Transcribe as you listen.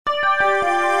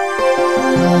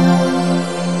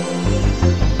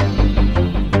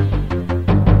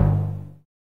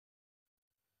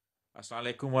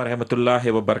Assalamualaikum warahmatullahi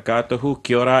wabarakatuh.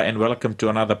 Kia ora and welcome to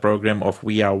another program of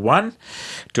We Are One.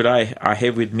 Today I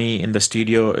have with me in the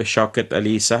studio Shaukat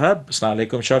Ali Sahab.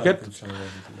 Assalamualaikum Shaukat.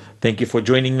 Thank you for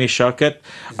joining me, Shaukat.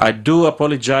 I do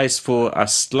apologize for a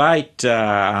slight,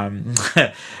 I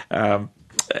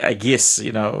guess,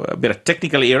 a bit of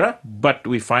technical error, but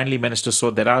we finally managed to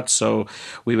sort that out. So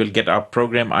we will get our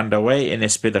program underway. And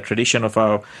as per the tradition of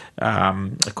our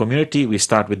community, we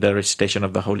start with the recitation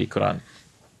of the Holy Quran.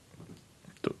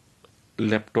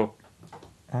 Laptop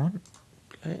on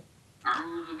है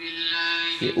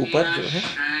ये ऊपर जो है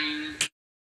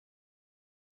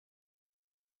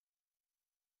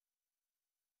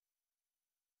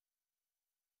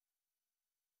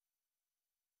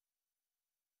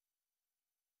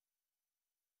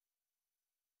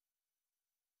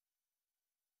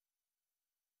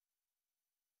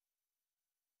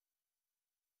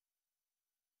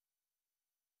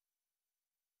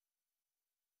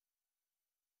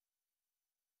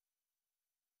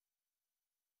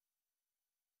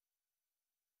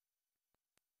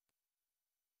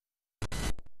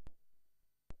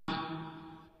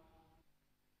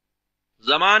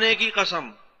ज़माने की कसम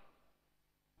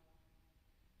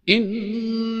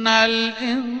इन्नल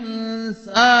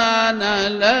इंसान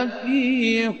लफी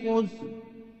खुस्र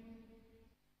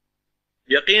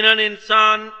यकीनन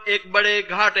इंसान एक बड़े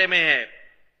घाटे में है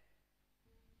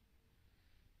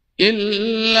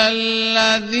इल्लल्लज़ीना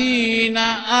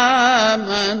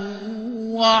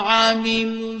आमनु व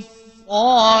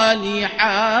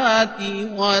अमिलुस्सालिहाति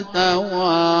व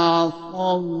तवासौ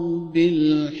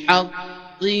बिलहक़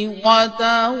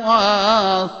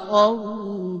वतवासौ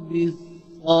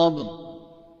बिस्सब्र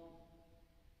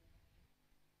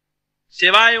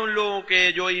सिवाय उन लोगों के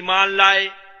जो ईमान लाए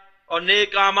और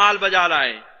नेक आमाल बजा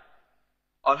लाए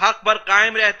और हक पर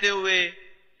कायम रहते हुए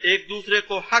एक दूसरे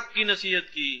को हक की नसीहत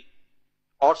की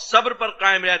और सब्र पर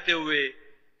कायम रहते हुए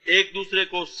एक दूसरे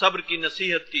को सब्र की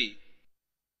नसीहत की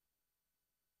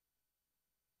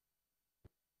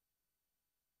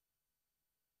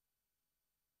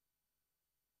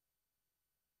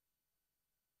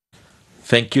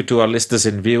Thank you to our listeners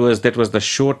and viewers. That was the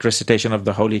short recitation of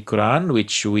the Holy Quran,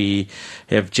 which we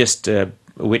have just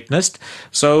witnessed.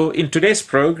 So, in today's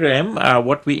program,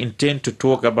 what we intend to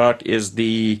talk about is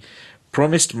the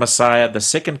promised Messiah, the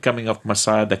second coming of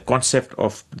Messiah, the concept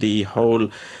of the whole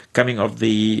coming of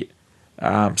the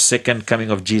second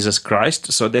coming of Jesus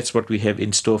Christ. So that's what we have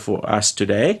in store for us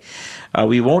today.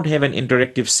 We won't have an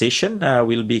interactive session.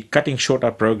 We'll be cutting short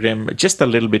our program just a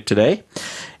little bit today.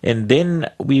 And then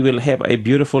we will have a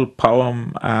beautiful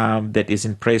poem that is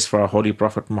in praise for our Holy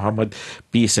Prophet Muhammad.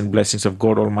 Peace and blessings of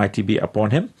God Almighty be upon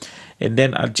him. And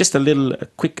then just a little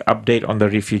quick update on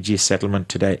the refugee settlement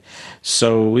today.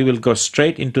 So we will go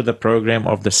straight into the program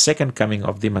of the second coming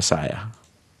of the Messiah.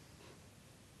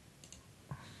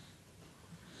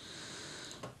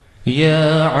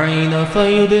 يا عين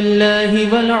فيض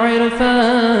الله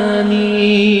والعرفان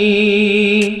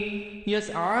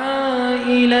يسعى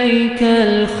إليك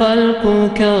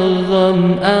الخلق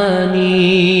كالظمآن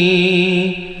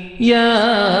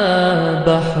يا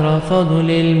بحر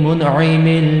فضل المنعم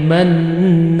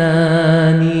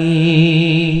المنان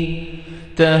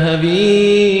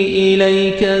تهبي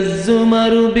إليك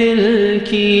الزمر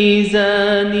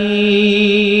بالكيزان.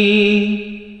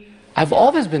 I've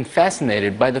always been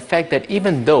fascinated by the fact that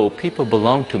even though people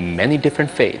belong to many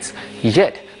different faiths,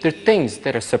 yet there are things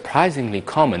that are surprisingly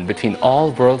common between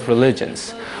all world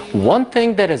religions. One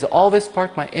thing that has always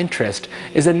sparked my interest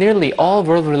is that nearly all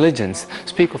world religions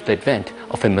speak of the advent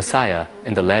of a Messiah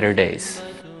in the latter days.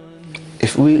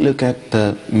 If we look at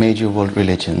the major world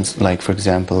religions, like for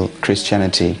example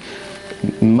Christianity,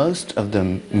 most of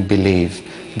them believe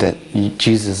that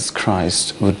Jesus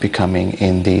Christ would be coming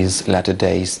in these latter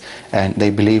days, and they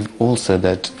believe also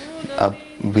that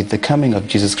with the coming of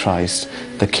Jesus Christ,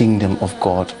 the kingdom of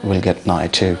God will get nigh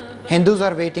too. Hindus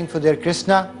are waiting for their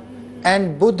Krishna,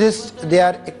 and Buddhists, they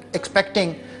are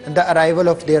expecting the arrival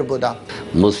of their Buddha.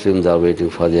 Muslims are waiting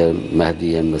for their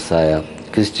Mahdi and Messiah.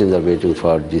 Christians are waiting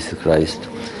for Jesus Christ.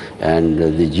 And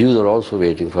the Jews are also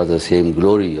waiting for the same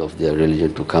glory of their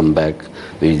religion to come back,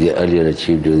 which they earlier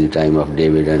achieved during the time of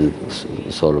David and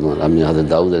Solomon. I mean, Hazrat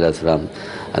Dawud alayhi salam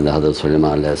and Hazrat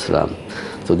Sulaiman alayhi salam.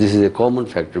 So this is a common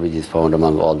factor which is found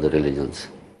among all the religions.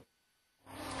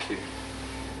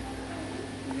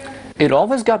 It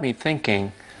always got me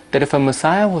thinking that if a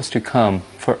Messiah was to come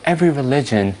for every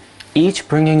religion, each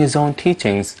bringing his own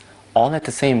teachings, all at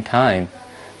the same time,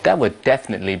 that would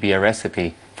definitely be a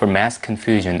recipe for mass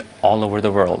confusion all over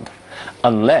the world,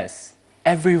 unless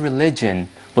every religion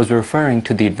was referring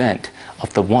to the event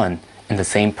of the one and the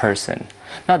same person.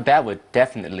 Now that would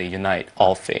definitely unite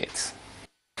all faiths.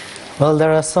 Well,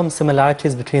 there are some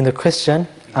similarities between the Christian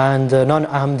and the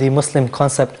non-Ahmadi Muslim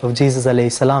concept of Jesus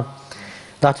alayhi salam.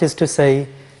 That is to say,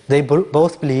 they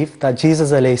both believe that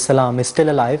Jesus alayhi salam is still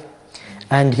alive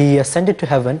and he ascended to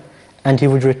heaven and he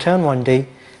would return one day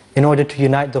in order to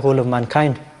unite the whole of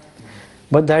mankind.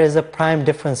 But there is a prime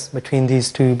difference between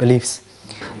these two beliefs.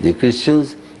 The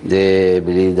Christians, they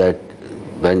believe that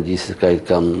when Jesus Christ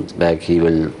comes back, he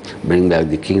will bring back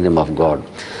the kingdom of God.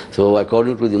 So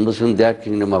according to the Muslims, that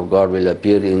kingdom of God will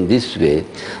appear in this way,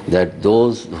 that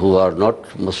those who are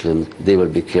not Muslims, they will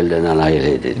be killed and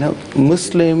annihilated. Now,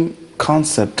 Muslim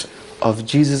concept of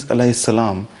Jesus alayhi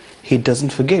salam, he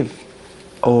doesn't forgive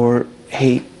or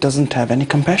he doesn't have any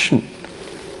compassion.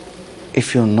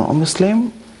 If you're not a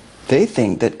Muslim, they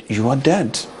think that you are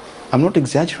dead. I'm not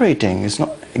exaggerating, it's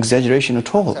not exaggeration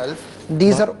at all.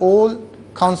 These are all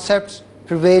concepts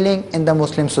prevailing in the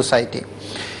Muslim society.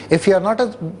 If you are not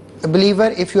a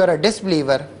believer, if you are a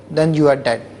disbeliever, then you are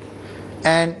dead.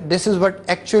 And this is what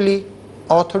actually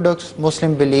Orthodox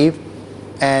Muslims believe,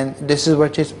 and this is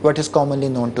what is commonly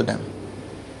known to them.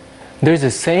 There's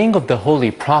a saying of the Holy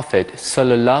Prophet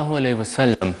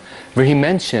ﷺ where he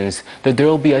mentions that there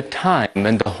will be a time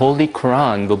when the Holy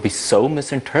Quran will be so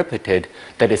misinterpreted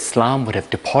that Islam would have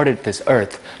departed this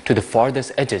earth to the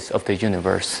farthest edges of the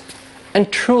universe.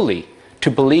 And truly, to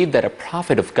believe that a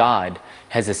prophet of God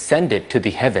has ascended to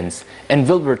the heavens and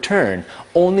will return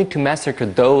only to massacre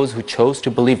those who chose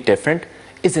to believe different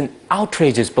is an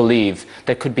outrageous belief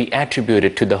that could be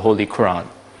attributed to the Holy Quran.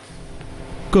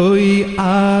 कोई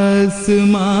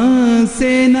आसमां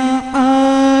से न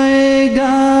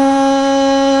आएगा,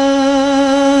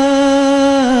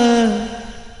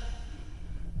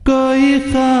 कोई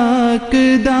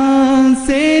खाकदान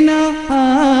से न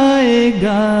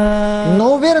आएगा.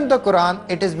 Nowhere in the Quran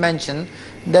it is mentioned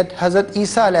that Hazrat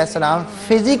Isa alayhi salam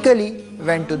physically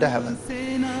went to the heaven.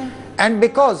 And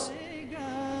because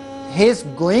his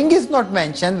going is not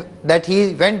mentioned that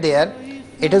he went there,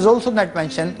 it is also not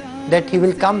mentioned that he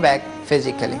will come back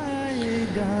physically.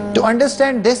 To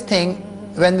understand this thing,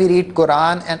 when we read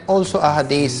Quran and also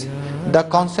Ahadith, the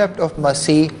concept of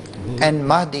Masih and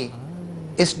Mahdi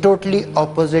is totally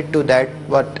opposite to that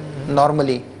what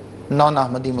normally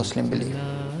non-Ahmadi Muslim believe.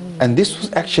 And this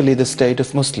was actually the state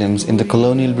of Muslims in the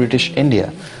colonial British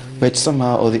India, which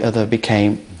somehow or the other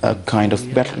became a kind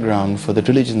of battleground for the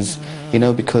religions,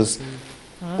 because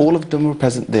all of them were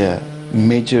present there.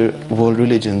 Major world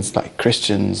religions like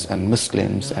Christians and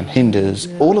Muslims and Hindus,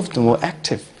 all of them were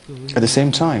active at the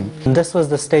same time. And this was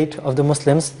the state of the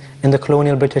Muslims in the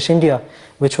colonial British India,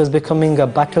 which was becoming a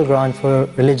battleground for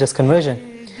religious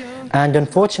conversion. And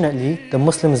unfortunately, the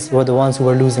Muslims were the ones who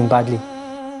were losing badly.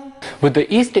 With the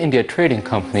East India Trading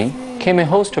Company came a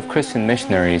host of Christian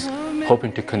missionaries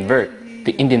hoping to convert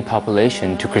the Indian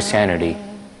population to Christianity.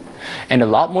 And a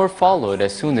lot more followed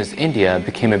as soon as India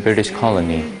became a British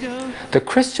colony. The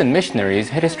Christian missionaries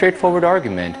had a straightforward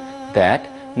argument that,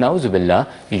 Nauzubillah,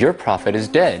 your prophet is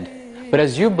dead. But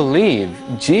as you believe,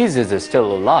 Jesus is still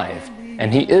alive,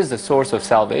 and he is the source of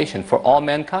salvation for all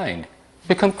mankind.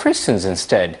 Become Christians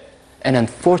instead. And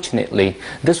unfortunately,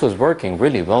 this was working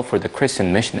really well for the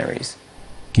Christian missionaries.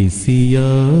 किसी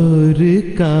और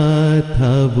का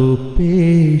था वो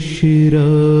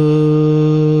पेशरो,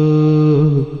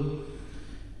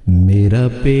 मेरा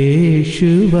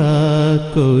पेशवा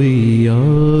कोई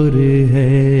और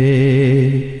है.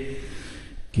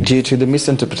 Due to the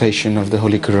misinterpretation of the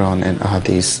Holy Quran and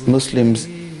Ahadith, Muslims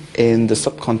in the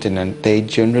subcontinent, they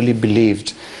generally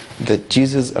believed that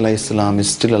Jesus alayhi salam is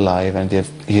still alive and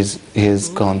he has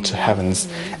gone to heavens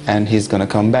and he's going to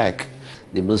come back.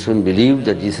 The Muslims believed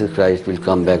that Jesus Christ will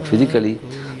come back physically.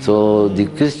 So the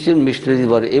Christian missionaries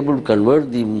were able to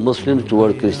convert the Muslims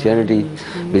toward Christianity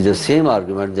with the same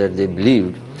argument that they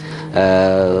believed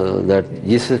that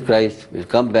Jesus Christ will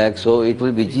come back, so it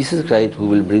will be Jesus Christ who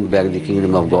will bring back the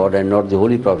kingdom of God and not the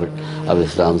Holy Prophet of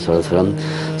Islam.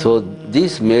 So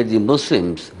this made the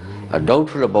Muslims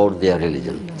doubtful about their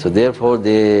religion. So therefore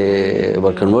they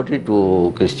were converted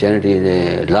to Christianity in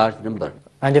a large number.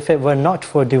 And if it were not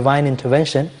for divine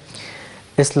intervention,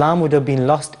 Islam would have been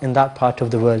lost in that part of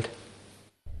the world.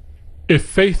 If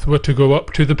faith were to go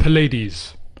up to the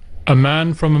Pleiades, a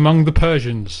man from among the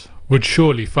Persians would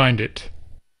surely find it.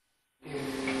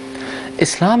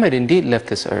 Islam had indeed left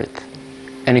this earth,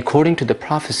 and according to the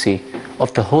prophecy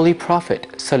of the Holy Prophet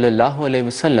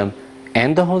ﷺ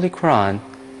and the Holy Quran,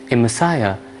 a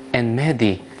Messiah and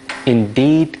Mahdi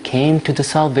indeed came to the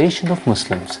salvation of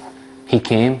Muslims. He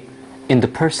came in the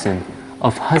person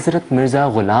of Hazrat Mirza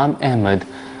Ghulam Ahmad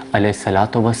alayhi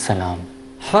salatu wassalam.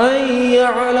 حي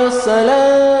على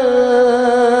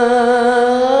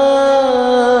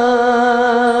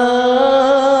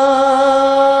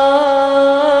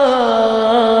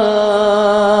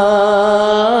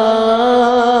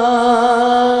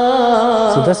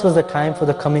So this was the time for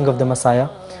the coming of the Messiah.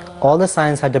 All the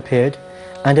signs had appeared,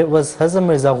 and it was Hazrat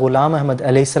Mirza Ghulam Ahmad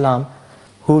alayhi salam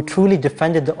who truly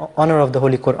defended the honor of the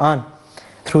Holy Quran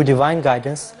through divine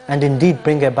guidance and indeed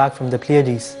bring it back from the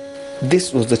Pleiades.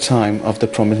 This was the time of the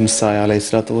promised Messiah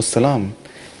والسلام,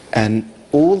 and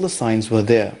all the signs were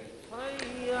there.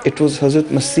 It was Hazrat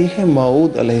Masih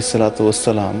Maud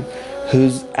والسلام,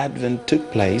 whose advent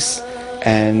took place,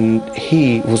 and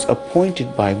he was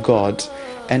appointed by God,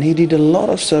 and he did a lot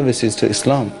of services to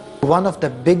Islam. One of the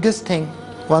biggest thing,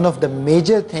 one of the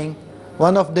major thing,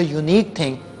 one of the unique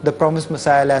thing the promised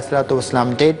Messiah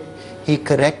ﷺ did, he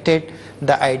corrected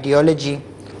the ideology,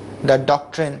 the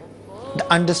doctrine, the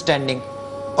understanding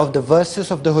of the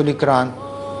verses of the Holy Quran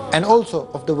and also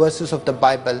of the verses of the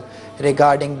Bible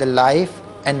regarding the life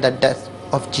and the death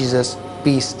of Jesus.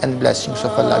 Peace and blessings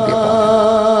of Allah be upon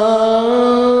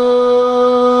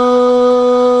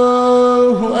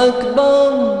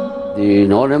him. The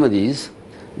non-Ahmadis,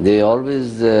 they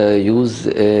always use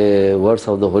a verse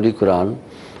of the Holy Quran,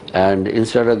 and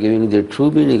instead of giving the true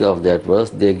meaning of that verse,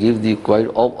 they give the quite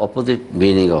opposite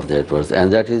meaning of that verse,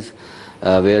 and that is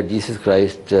where Jesus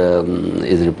Christ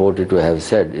is reported to have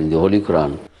said in the Holy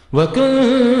Quran.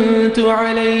 وكنت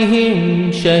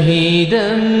عليهم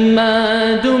شهيدا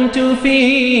ما دمت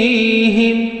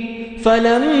فيهم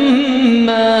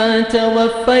فلما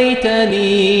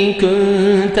توفيتني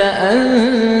كنت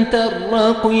أنت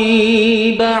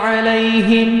الرقيب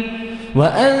عليهم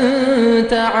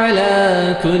وأنت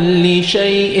على كل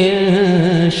شيء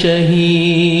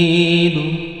شهيد.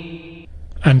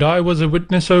 And I was a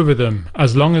witness over them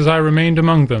as long as I remained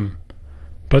among them.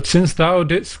 But since thou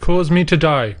didst cause me to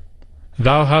die,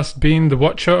 thou hast been the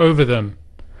watcher over them,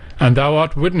 and thou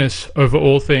art witness over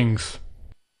all things.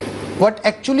 What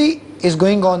actually is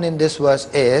going on in this verse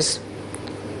is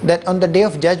that on the day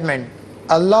of judgment,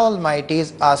 Allah Almighty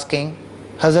is asking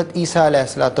Hazrat Isa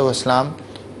ﷺ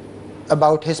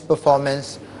about his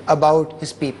performance, about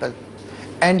his people.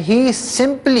 And he is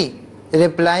simply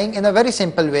replying in a very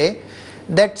simple way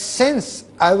that since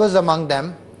I was among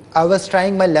them, I was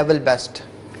trying my level best.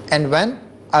 And when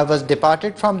I was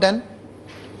departed from them,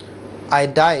 I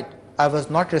died. I was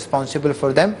not responsible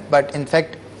for them, but in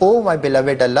fact, oh my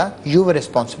beloved Allah, you were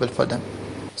responsible for them.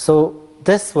 So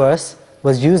this verse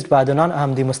was used by the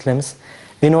non-Ahmadi Muslims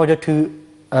in order to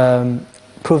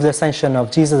prove the ascension of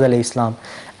Jesus alayhi salam.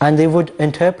 And they would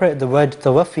interpret the word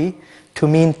tawafi to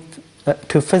mean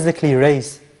to physically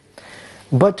raise.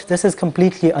 But this is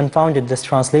completely unfounded, this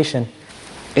translation.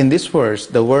 In this verse,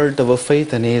 the word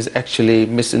tawaffaytani is actually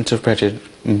misinterpreted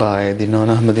by the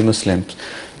non-Ahmadi Muslims.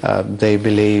 They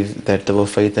believe that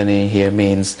tawaffaytani here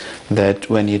means that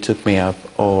when you took me up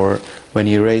or when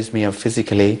you raised me up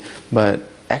physically, but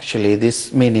actually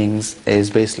this meanings is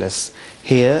baseless.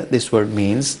 Here this word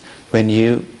means when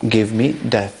you give me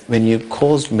death, when you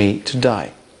caused me to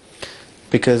die.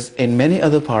 Because in many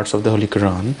other parts of the Holy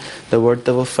Quran, the word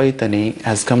tawaffaytani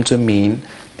has come to mean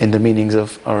in the meanings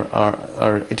of,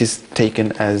 or it is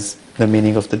taken as the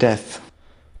meaning of the death.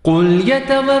 قُلْ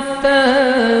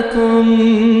يَتَوَفَّاكُمْ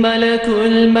مَلَكُ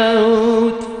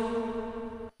الْمَوْتِ.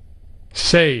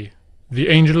 Say, the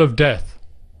angel of death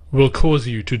will cause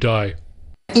you to die.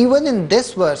 Even in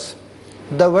this verse,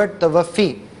 the word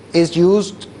tawaffi is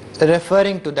used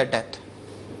referring to the death.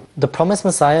 The promised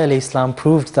Messiah alayhi salam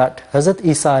proved that Hazrat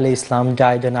Isa alayhi salam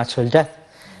died a natural death.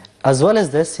 As well as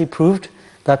this, he proved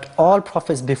that all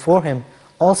prophets before him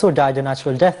also died a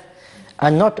natural death,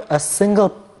 and not a single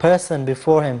person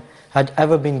before him had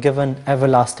ever been given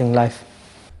everlasting life.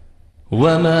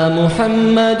 وَمَا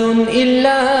مُحَمَّدٌ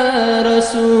إِلَّا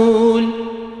رَسُولٌ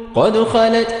قَدْ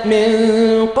خَلَتْ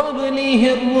مِن قَبْلِهِ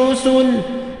الرُّسُلُ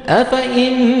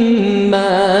أَفَإِن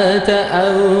مَّاتَ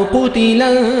أَوْ قُتِلَ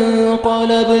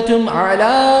انقَلَبْتُمْ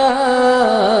عَلَىٰ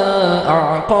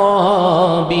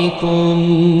أَعْقَابِكُمْ.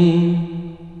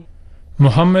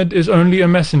 Muhammad is only a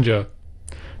messenger.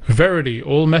 Verily,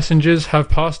 all messengers have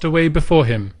passed away before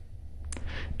him.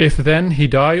 If then he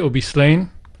die or be slain,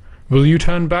 will you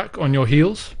turn back on your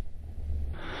heels?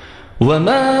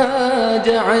 وَمَا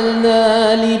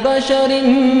جَعَلْنَا لِبَشَرٍ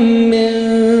مِّن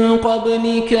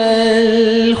قَبْلِكَ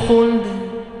الْخُلْدَ.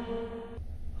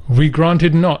 We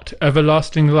granted not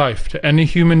everlasting life to any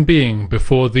human being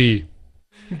before thee.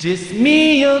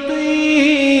 جسمي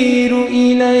يطير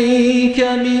إليك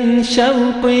من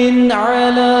شوق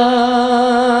على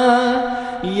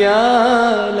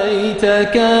يا ليت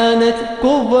ليت كانت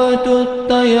قوة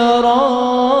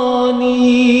الطيران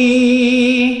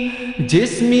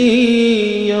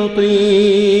جسمي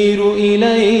يطير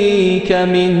إليك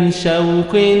من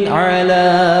شوق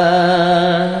على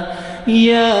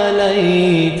يا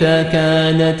ليت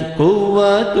كانت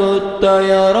قوة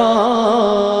الطيران.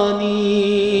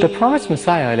 The promised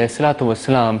Messiah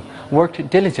ﷺ worked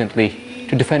diligently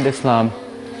to defend Islam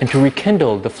and to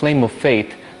rekindle the flame of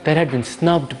faith that had been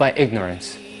snubbed by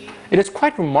ignorance. It is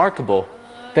quite remarkable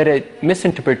that a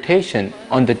misinterpretation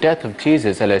on the death of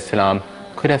Jesus ﷺ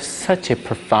could have such a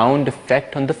profound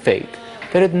effect on the faith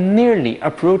that it nearly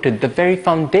uprooted the very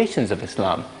foundations of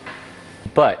Islam.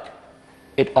 But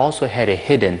it also had a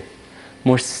hidden,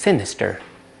 more sinister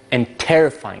and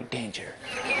terrifying danger.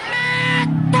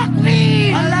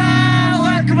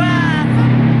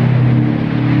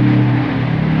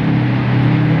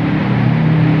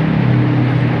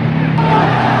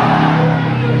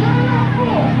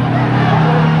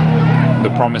 The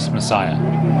promised Messiah,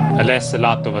 alayhi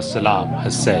salatu wassalam,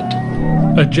 has said,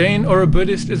 A Jain or a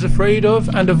Buddhist is afraid of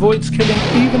and avoids killing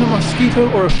even a mosquito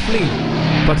or a flea.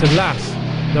 But alas,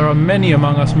 there are many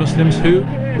among us Muslims who,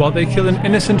 while they kill an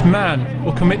innocent man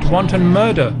or commit wanton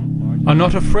murder, are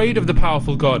not afraid of the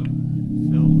powerful God.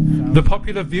 The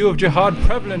popular view of jihad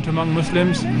prevalent among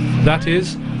Muslims, that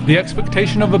is, the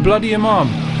expectation of a bloody imam,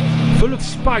 full of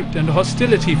spite and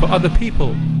hostility for other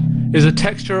people, is a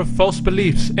texture of false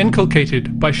beliefs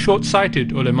inculcated by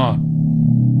short-sighted ulama.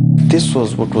 This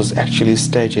was what was actually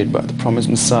stated by the promised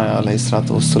Messiah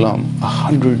ﷺ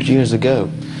 100 years ago.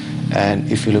 And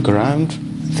if you look around,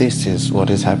 this is what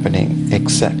is happening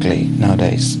exactly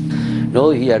nowadays.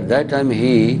 No, at that time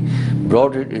he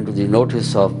brought it into the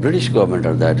notice of British government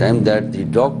at that time that the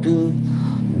doctrine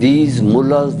these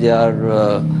mullahs, they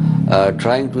are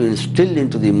trying to instill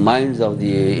into the minds of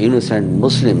the innocent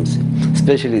Muslims,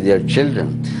 especially their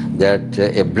children, that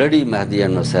a bloody Mahdi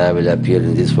and Messiah will appear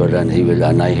in this world and he will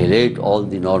annihilate all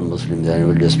the non-Muslims and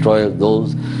will destroy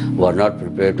those who are not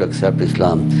prepared to accept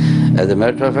Islam. As a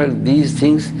matter of fact, these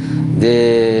things,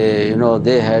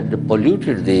 they had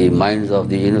polluted the minds of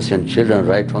the innocent children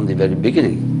right from the very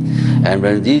beginning. And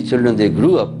when these children, they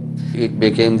grew up, it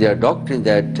became their doctrine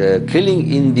that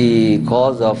killing in the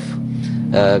cause of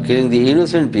killing the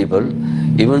innocent people,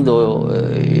 even though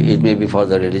it may be for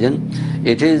the religion,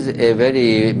 it is a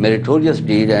very meritorious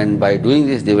deed, and by doing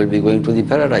this they will be going to the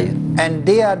paradise. And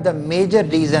they are the major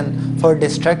reason for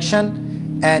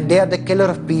destruction, and they are the killer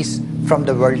of peace from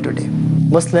the world today.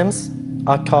 Muslims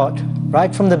are taught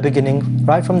right from the beginning,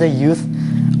 right from their youth,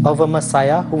 of a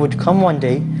Messiah who would come one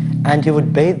day and he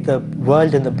would bathe the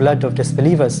world in the blood of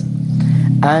disbelievers.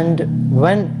 And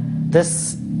when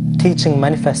this teaching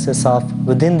manifests itself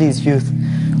within these youth,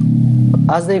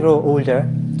 as they grow older,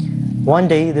 one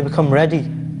day they become ready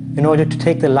in order to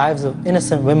take the lives of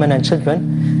innocent women and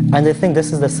children, and they think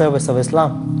this is the service of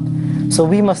Islam. So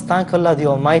we must thank Allah the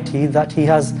Almighty that He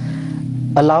has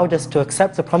allowed us to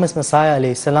accept the promised Messiah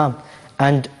ﷺ,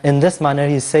 and in this manner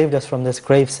He saved us from this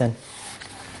grave sin.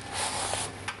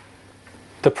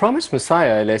 The promised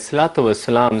Messiah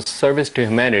ﷺ's service to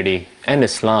humanity and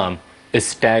Islam is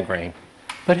staggering.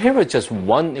 But here is just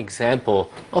one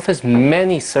example of his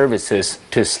many services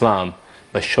to Islam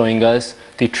by showing us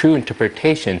the true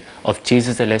interpretation of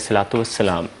Jesus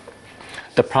ﷺ.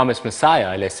 The promised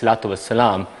Messiah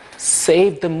ﷺ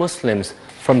saved the Muslims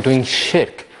from doing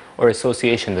shirk or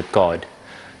association with God.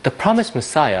 The promised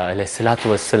Messiah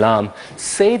ﷺ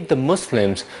saved the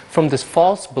Muslims from this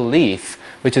false belief,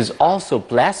 which is also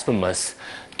blasphemous,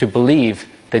 to believe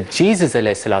that Jesus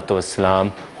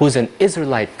ﷺ, who is an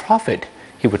Israelite prophet,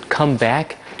 he would come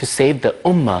back to save the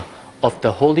ummah of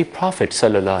the Holy Prophet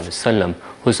ﷺ,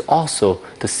 who is also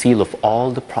the seal of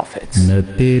all the prophets. न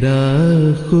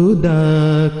तेरा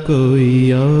खुदा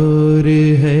कोई और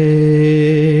है,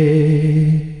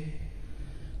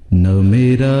 न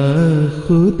मेरा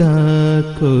खुदा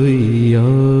कोई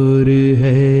और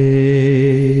है.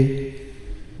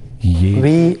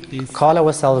 We call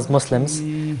ourselves Muslims,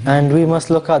 and we must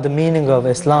look at the meaning of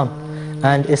Islam.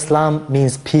 And Islam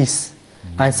means peace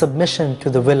and submission to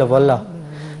the will of Allah.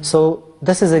 So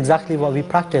this is exactly what we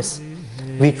practice.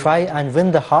 We try and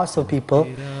win the hearts of people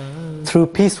through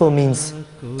peaceful means,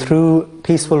 through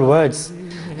peaceful words.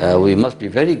 We must be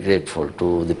very grateful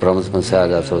to the promised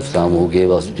Messiah who gave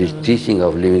us this teaching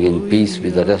of living in peace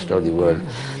with the rest of the world.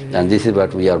 And this is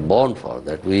what we are born for,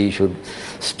 that we should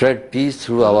spread peace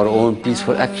through our own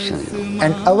peaceful action.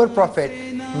 And our Prophet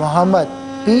Muhammad,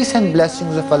 peace and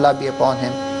blessings of Allah be upon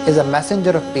him, is a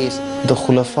messenger of peace. The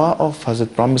Khulafa of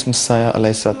Hazrat Promised Messiah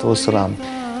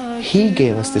ﷺ, he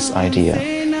gave us this idea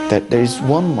that there is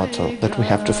one motto that we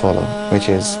have to follow, which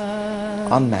is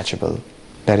unmatchable.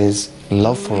 That is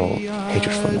love for all,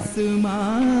 hatred for none.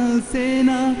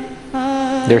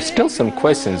 There's still some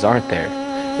questions, aren't there?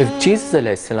 If Jesus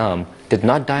ﷺ did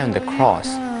not die on the cross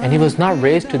and he was not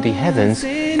raised to the heavens,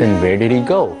 then where did he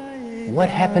go? What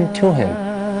happened to him?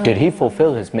 Did he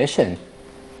fulfill his mission?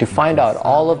 To find out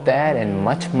all of that and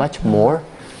much, much more,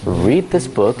 read this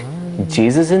book,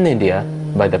 Jesus in India,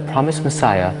 by the promised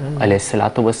Messiah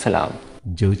ﷺ.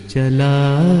 جو چلا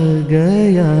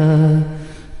گیا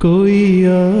کوئی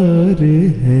اور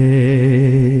ہے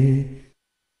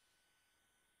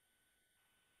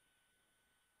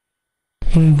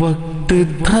وقت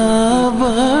تھا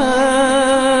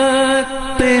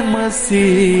وقت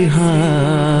مسیحا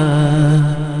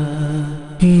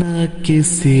نہ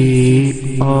کسی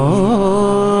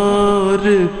اور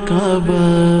کا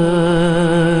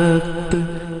وقت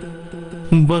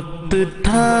وقت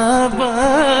تھا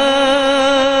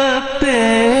وقت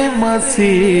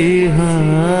مسیحا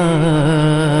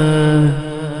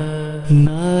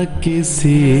نہ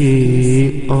کسی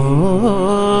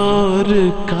اور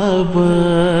کا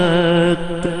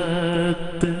وقت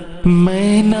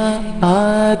میں نہ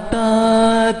آتا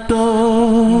تو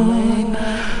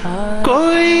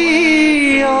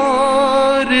کوئی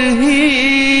اور ہی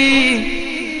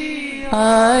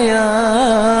آیا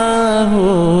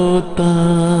ہوتا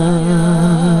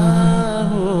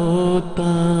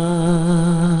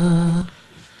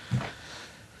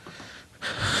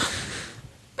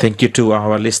Thank you to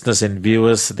our listeners and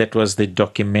viewers. That was the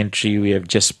documentary we have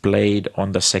just played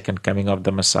on the second coming of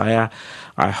the Messiah.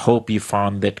 I hope you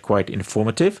found that quite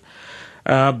informative.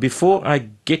 Before I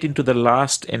get into the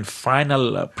last and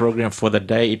final program for the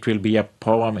day, it will be a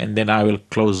poem, and then I will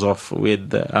close off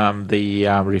with the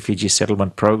refugee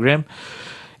settlement program.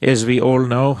 As we all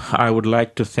know, I would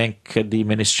like to thank the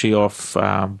Ministry of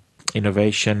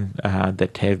Innovation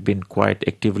that have been quite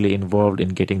actively involved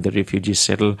in getting the refugees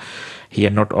settled here,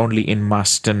 not only in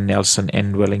Marston, Nelson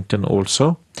and Wellington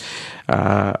also.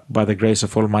 By the grace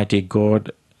of Almighty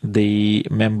God, the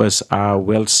members are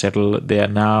well settled. They are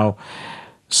now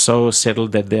so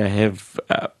settled that they have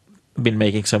been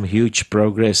making some huge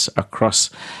progress across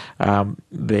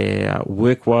their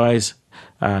work-wise,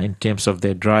 in terms of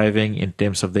their driving, in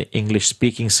terms of their English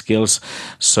speaking skills.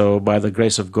 So by the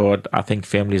grace of God, I think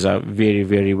families are very,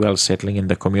 very well settling in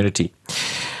the community.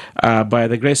 By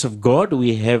the grace of God,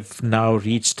 we have now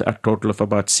reached a total of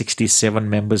about 67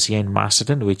 members here in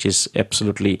Masterton, which is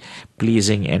absolutely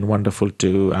pleasing and wonderful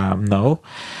to know.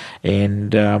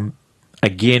 And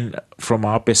again, from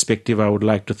our perspective, I would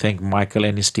like to thank Michael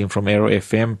and his team from Aero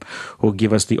FM, who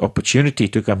give us the opportunity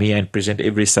to come here and present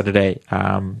every Saturday.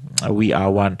 We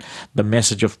are one. The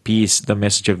message of peace, the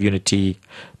message of unity,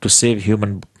 to save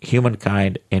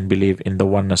humankind and believe in the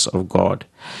oneness of God.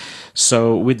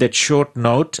 So with that short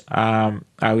note, I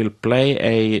will play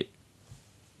a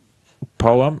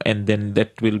poem, and then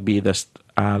that will be the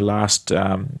last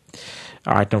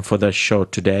item for the show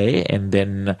today. And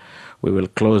then we will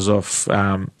close off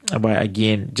by,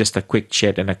 again, just a quick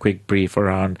chat and a quick brief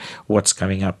around what's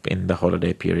coming up in the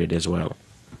holiday period as well.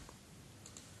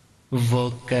 وہ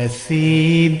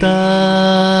قصیدہ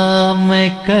میں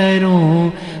کروں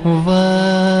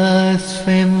وصف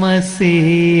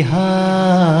مسیحا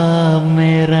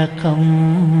میں رقم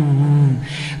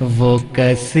وہ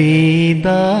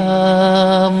قصیدہ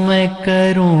میں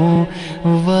کروں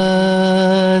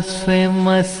وصف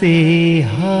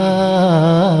مسیحا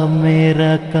میں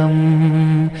رقم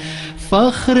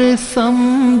فخر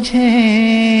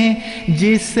سمجھیں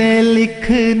جسے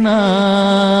لکھنا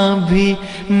بھی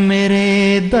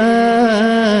میرے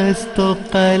دست و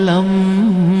قلم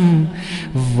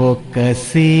وہ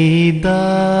قصیدہ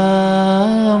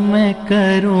میں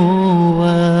کروں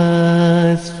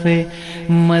وصف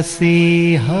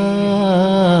مسیحا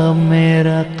میں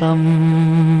رقم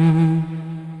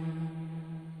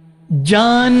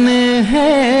جان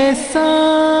ہے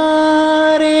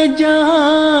سارے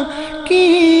جہاں کی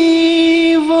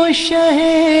وہ شہ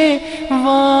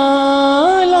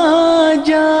والا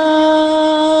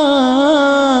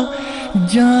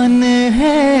جان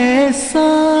ہے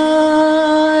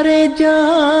سارے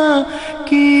جہاں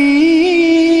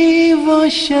کی وہ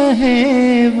شہ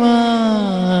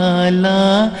والا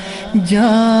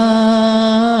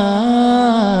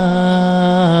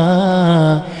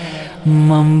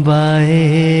منبع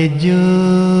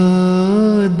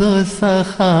جود و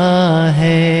سخا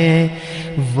ہے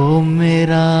وہ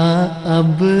میرا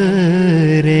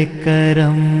ابر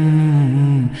کرم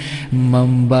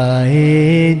منبع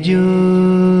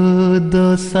جود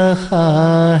و سخا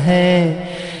ہے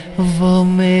وہ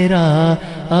میرا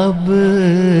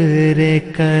ابر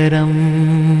کرم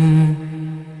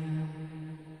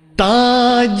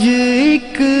تاج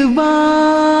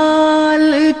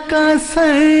اقبال کا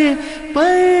سر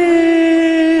پر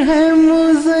ہے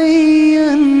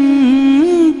مزین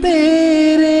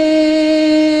تیرے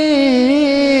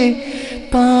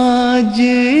تاج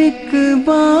اقبال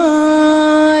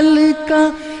کا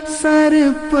سر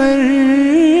پر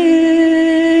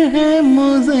ہے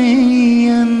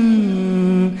مزین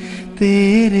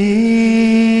تیرے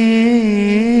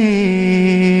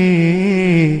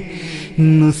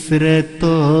نصرت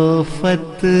و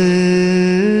فتح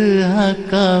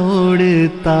کا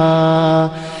اڑتا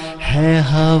ہے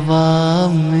ہوا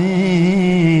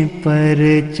میں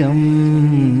پرچم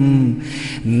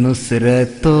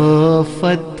نصرت و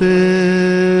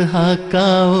فتح کا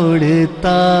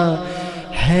اڑتا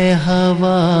ہے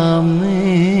ہوا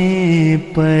میں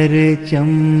پرچم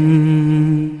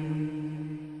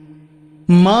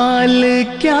مال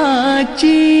کیا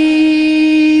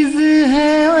چیز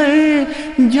ہے اور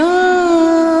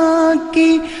جان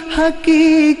کی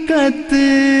حقیقت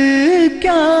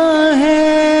کیا ہے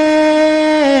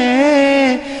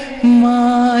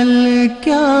مال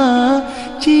کیا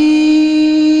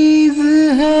چیز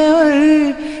ہے اور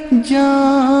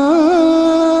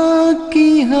جان کی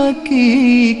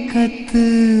حقیقت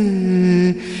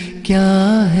کیا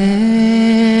ہے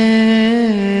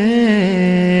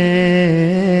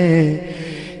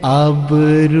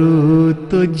آبرو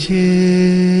تجھ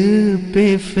پہ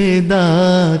فدا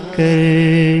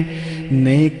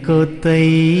کرنے کو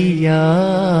تیار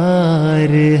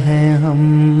ہیں ہم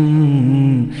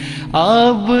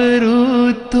آبرو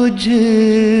تجھ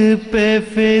پہ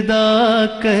فدا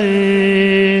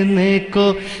کرنے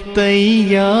کو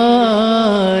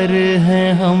تیار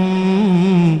ہیں ہم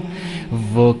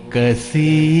وہ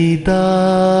قصیدہ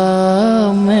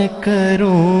میں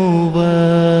کروں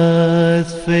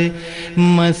وصف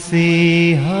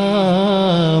مسیحا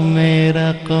میرا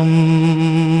غم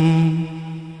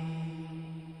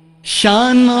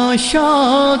شان و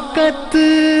شوکت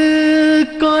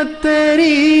کو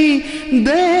تیری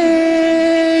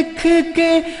دیکھ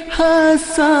کے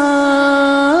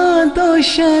حساد و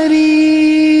شریر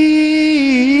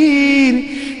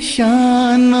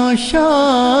شان و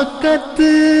شوکت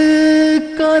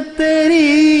کو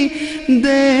تیری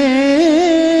دیکھ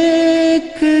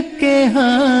کے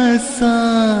حساد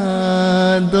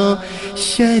و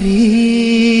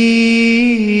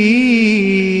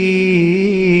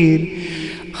شریر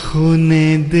خون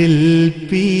دل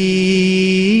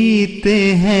پیتے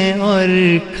ہیں اور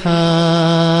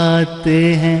کھاتے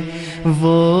ہیں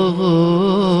وہ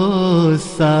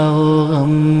غصہ و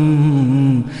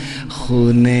غم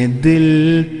خون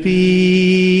دل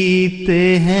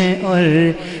پیتے ہیں اور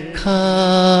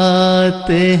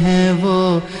کھاتے ہیں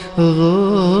وہ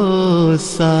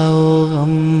غصہ و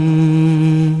غم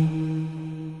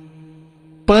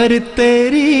پر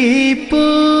تیری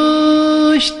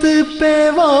پشت پہ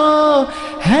وہ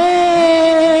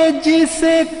ہے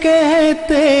جسے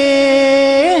کہتے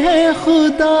ہیں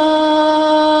خدا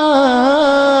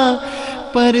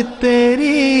پر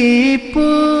تیری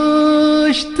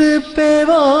پشت پہ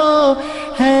وہ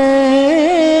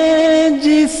ہے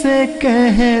جسے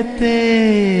کہتے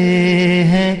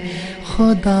ہیں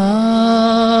خدا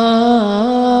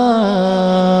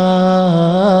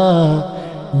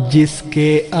جس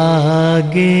کے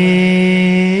آگے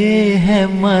ہے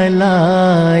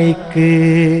ملائک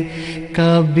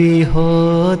کا بھی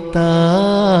ہوتا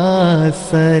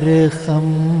سر خم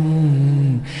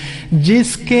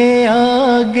جس کے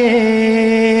آگے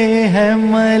ہے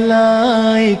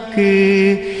ملائک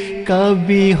کا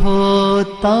بھی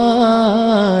ہوتا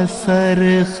سر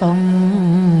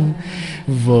خم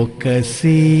وہ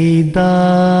قصیدہ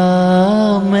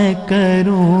میں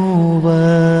کروں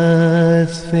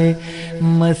وصف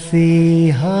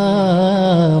مسیحا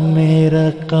میرا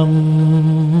غم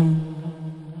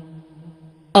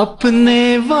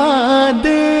اپنے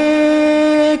وعدے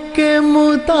کے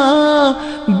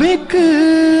مطابق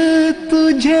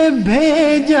تجھے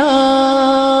بھیجا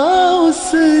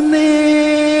اس نے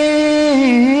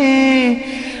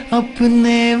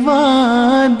اپنے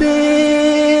وعدے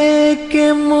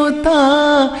کے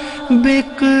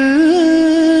مطابق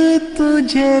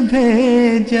تجھے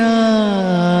بھیجا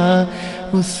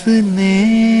اس نے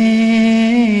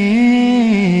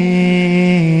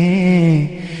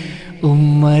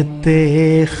امت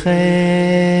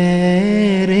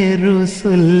خیر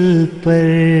رسل پر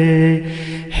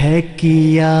ہے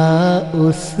کیا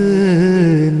اس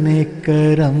نے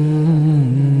کرم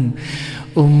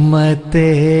امت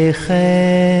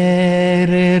خیر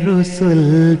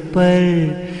رسل پر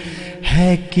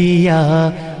ہے کیا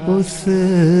اس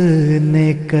نے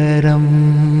کرم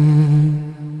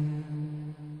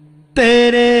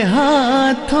تیرے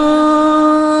ہاتھوں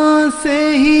سے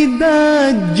ہی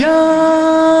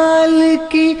دجال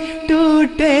کی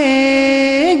ٹوٹے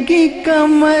گی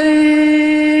کمر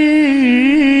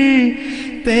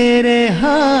تیرے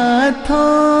ہاتھوں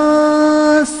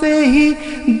سے ہی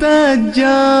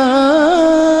دجال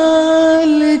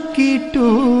کی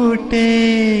ٹوٹے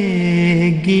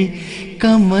گی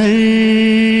کمر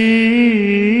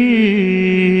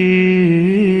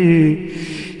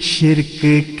شرک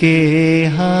کے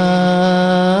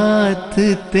ہاتھ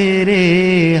تیرے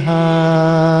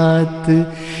ہاتھ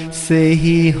سے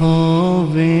ہی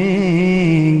ہویں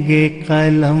گے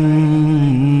قلم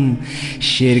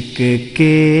شرک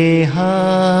کے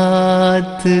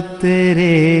ہاتھ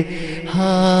تیرے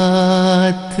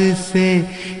ہاتھ سے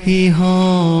ہی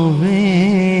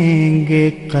ہویں گے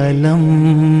قلم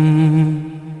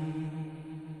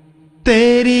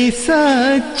تیری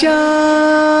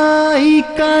سچائی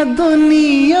کا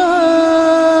دنیا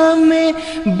میں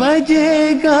بجے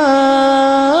گا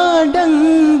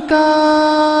ڈنکا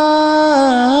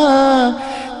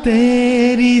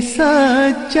تیری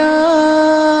سچائی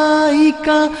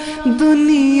کا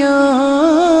دنیا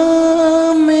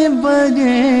میں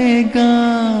بجے گا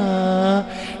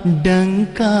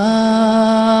ڈنکا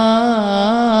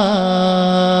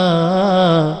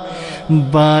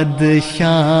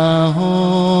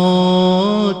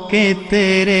بادشاہوں کے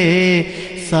تیرے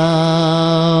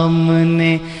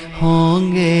سامنے ہوں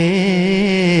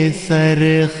گے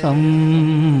سرخم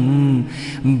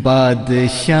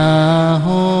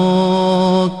بادشاہوں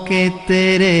کے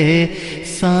تیرے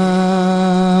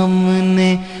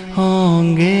سامنے ہوں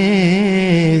گے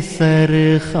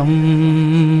سرخم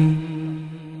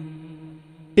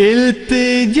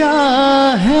التجا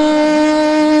ہے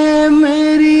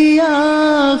میری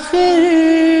آخر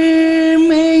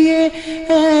میں یہ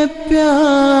اے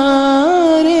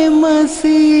پیارے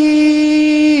مسیح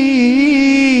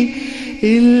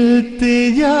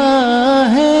التجا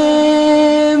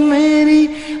ہے میری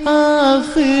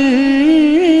آخر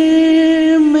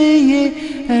میں یہ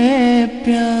اے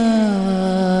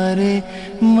پیارے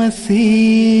مسیح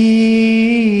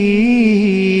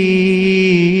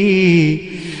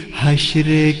حشر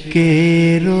کے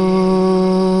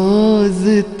روز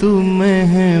تو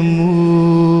محمود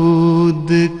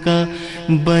کا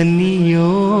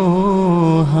بنیو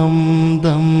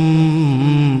ہمدم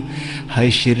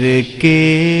حشر کے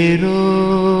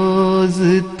روز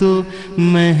تو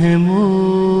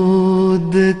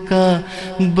محمود کا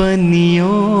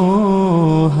بنیو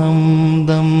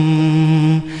ہمدم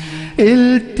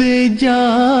التجا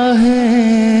ہے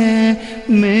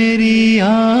میری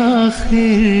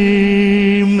آخر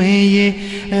میں یہ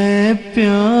اے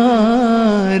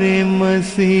پیارے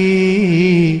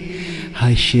مسیح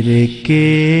حشر کے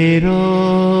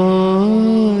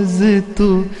روز تو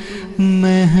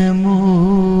محمود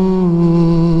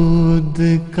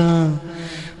کا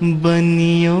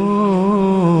بنیو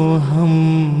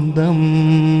ہمدم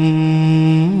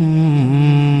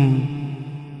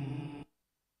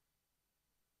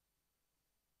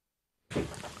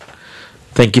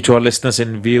Thank you to our listeners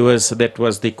and viewers. That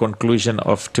was the conclusion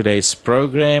of today's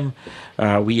program.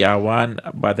 We are one.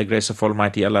 By the grace of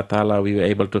Almighty Allah Ta'ala, we were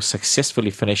able to successfully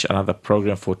finish another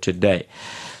program for today.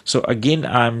 So again,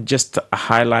 I'm just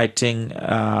highlighting,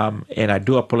 and I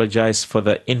do apologize for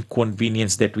the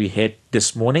inconvenience that we had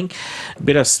this morning.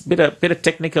 Bit of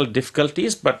technical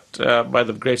difficulties, but by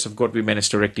the grace of God, we managed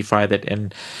to rectify that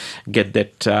and get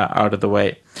that out of the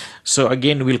way. So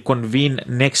again, we'll convene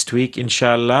next week,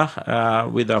 inshallah,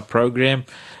 with our program.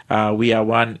 We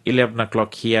are 11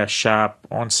 o'clock here sharp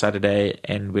on Saturday,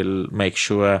 and we'll make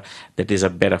sure that there's a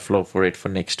better flow for it for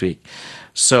next week.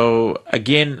 So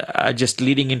again, just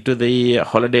leading into the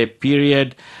holiday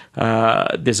period,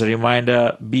 there's a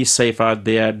reminder: be safe out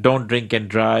there. Don't drink and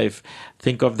drive.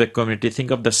 Think of the community.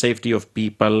 Think of the safety of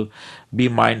people. Be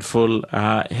mindful.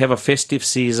 Have a festive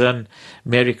season.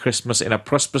 Merry Christmas and a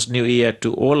prosperous New Year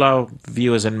to all our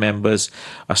viewers and members.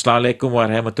 Assalamu alaikum wa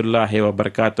rahmatullahi wa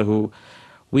barakatuhu.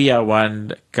 We are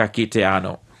one. Kakite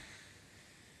ano.